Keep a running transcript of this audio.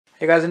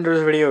Hey guys, in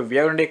today's video we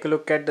are going to take a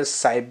look at the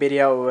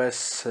Syberia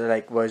OS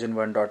version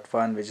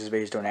 1.1, which is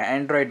based on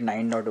Android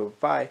 9.2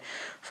 Pie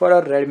for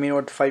a Redmi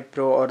Note 5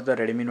 Pro or the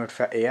Redmi Note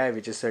 5 AI,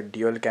 which is a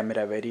dual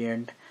camera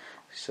variant.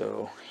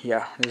 So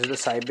yeah, this is the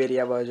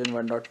Syberia version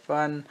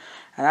 1.1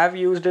 and I've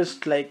used this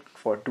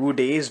for 2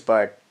 days,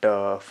 but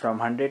from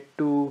 100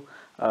 to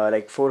 4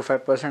 or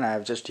 5% I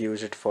have just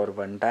used it for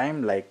one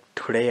time. Like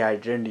today I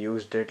didn't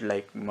use it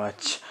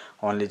much,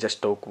 only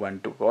just took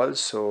 1-2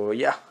 calls. So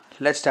yeah,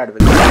 let's start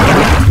with it.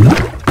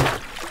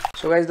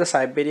 So guys, the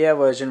Syberia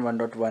version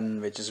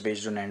 1.1, which is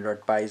based on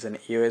Android Pie, is an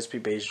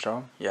AOSP based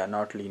ROM. Yeah,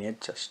 not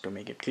lineage, just to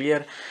make it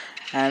clear.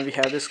 And we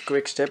have this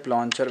quick step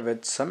launcher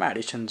with some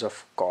additions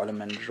of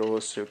column and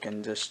rows. So you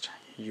can just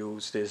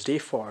use this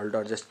default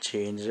or just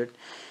change it.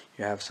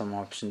 You have some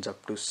options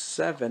up to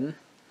 7.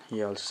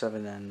 Yeah, also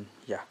 7, and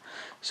yeah.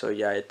 So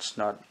yeah, it's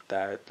not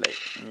that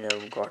you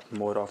have got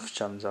more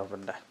options over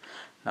that.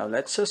 Now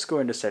let's just go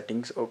into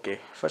settings. Okay,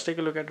 first take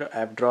a look at the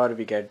app drawer.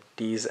 We get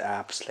these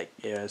apps like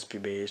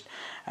ASP based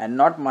and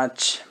not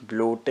much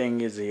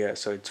bloating is here,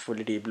 so it's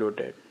fully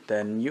debloated.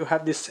 Then you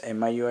have this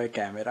MIUI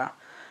camera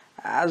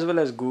as well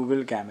as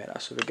Google camera,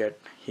 so we get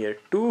here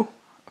 2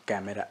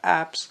 camera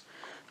apps.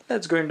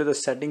 Let's go into the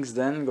settings,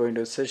 then go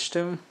into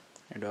system,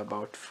 into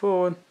about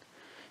phone.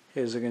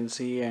 As you can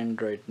see,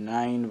 Android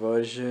 9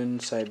 version,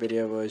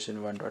 Syberia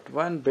version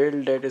 1.1,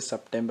 build date is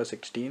September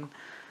 16.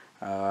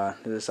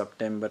 This is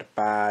September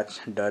patch,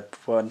 Derp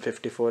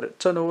 154.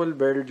 It's an old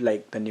build,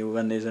 the new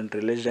one isn't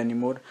released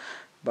anymore.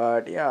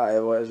 But yeah, I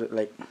was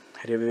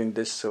reviewing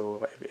this,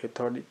 so I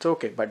thought it's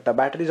okay. But the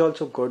battery is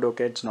also good,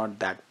 okay, it's not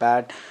that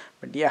bad.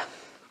 But yeah,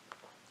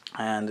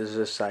 and this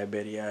is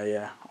Syberia,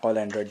 yeah, all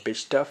Android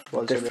based stuff.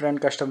 Also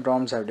different custom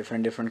ROMs have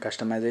different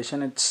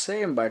customization. It's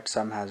same, but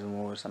some has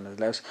more, some has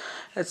less.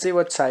 Let's see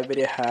what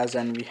Syberia has,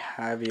 and we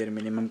have here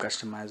minimum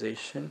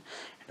customization.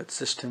 In the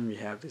system we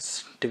have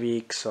this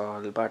tweaks,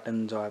 all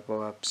buttons, all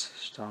pop-ups,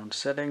 sound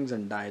settings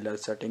and dialer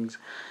settings.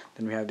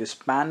 Then we have this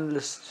panel,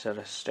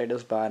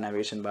 status bar,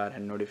 navigation bar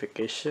and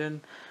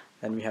notification.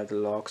 Then we have the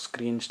lock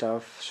screen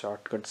stuff,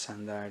 shortcuts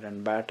and that,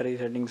 and battery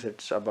settings.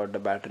 It's about the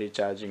battery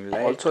charging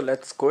light. Also,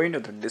 let's go into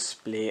the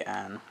display,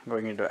 and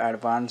going into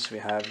advanced, we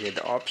have here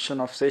the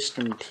option of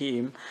system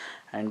theme.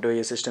 And to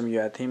your system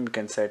UI theme, you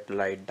can set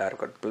light,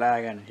 dark or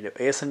black, and your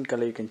accent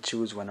color, you can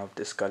choose one of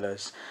these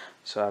colors.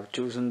 So I've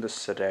chosen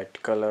this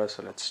red color,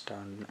 so let's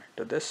turn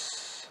to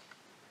this.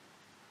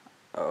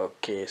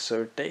 Okay,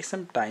 so it takes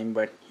some time,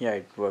 but yeah,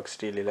 it works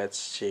really.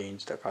 Let's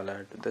change the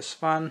color to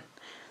this one.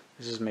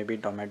 This is maybe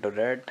tomato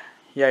red.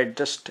 Yeah, it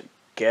just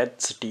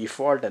gets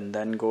default and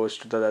then goes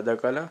to the other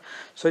color,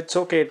 so it's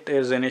okay. It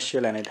is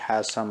initial and it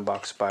has some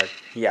bugs, but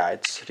yeah,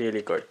 it's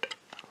really good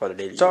for the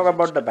daily. Talk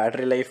about the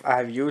battery life. I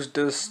have used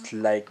this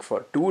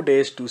for 2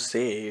 days to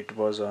say it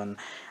was on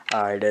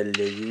idle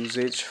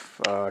usage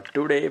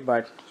today,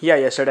 but yeah,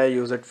 yesterday I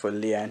used it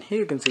fully, and here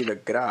you can see the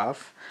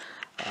graph.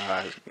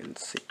 You can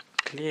see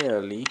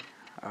clearly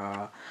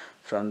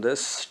from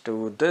this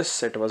to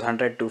this, it was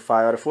 100 to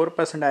 5 or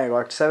 4%. I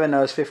got 7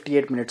 hours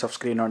 58 minutes of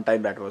screen on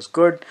time. That was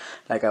good.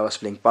 Like I was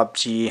playing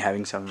PUBG,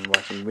 having some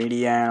watching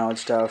media and all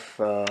stuff.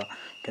 You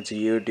can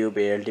see YouTube,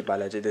 ALT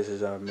Balaji. This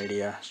is a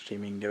media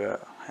streaming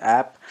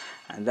app.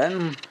 And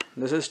then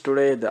this is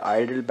today the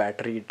idle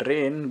battery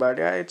drain, but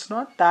yeah, it's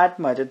not that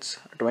much. It's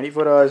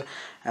 24 hours,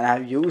 and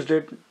I've used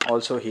it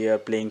also here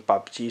playing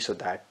PUBG, so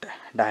that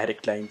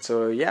direct line.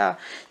 So yeah,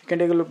 you can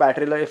take a look.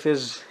 Battery life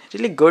is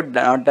really good,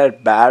 not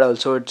that bad.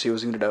 Also, it's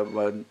using the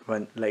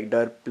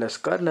Derp plus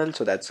kernel,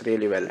 so that's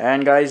really well.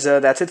 And guys,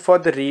 that's it for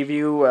the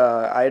review.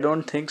 I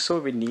don't think so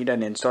we need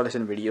an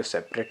installation video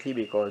separately,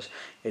 because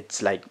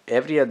it's like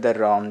every other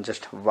ROM,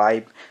 just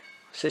wipe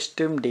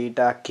system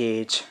data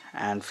cache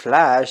and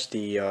flash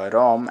the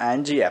ROM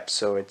and GApps.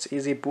 So it's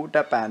easy, boot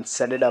up and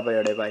set it up on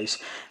your device.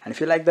 And if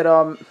you like the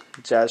ROM,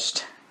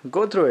 just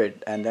go through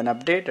it and then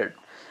update it.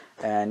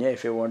 And yeah,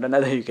 if you want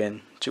another, you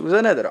can choose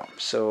another ROM.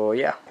 So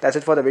yeah, that's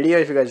it for the video.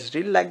 If you guys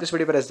really like this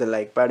video, press the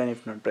like button.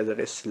 If not, press the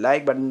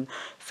dislike button.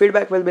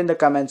 Feedback will be in the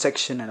comment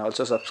section, and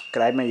also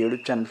subscribe my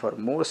YouTube channel for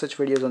more such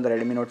videos on the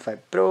Redmi Note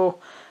 5 Pro.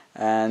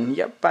 And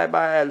yep, bye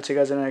bye. I'll see you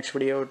guys in the next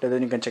video. Till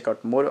then, you can check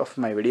out more of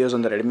my videos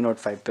on the Redmi Note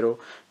 5 Pro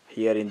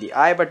here in the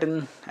I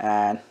button.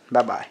 And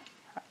bye bye.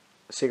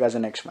 See you guys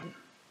in the next one.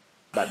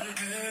 Bye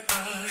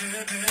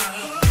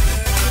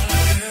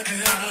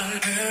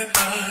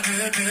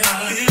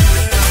bye.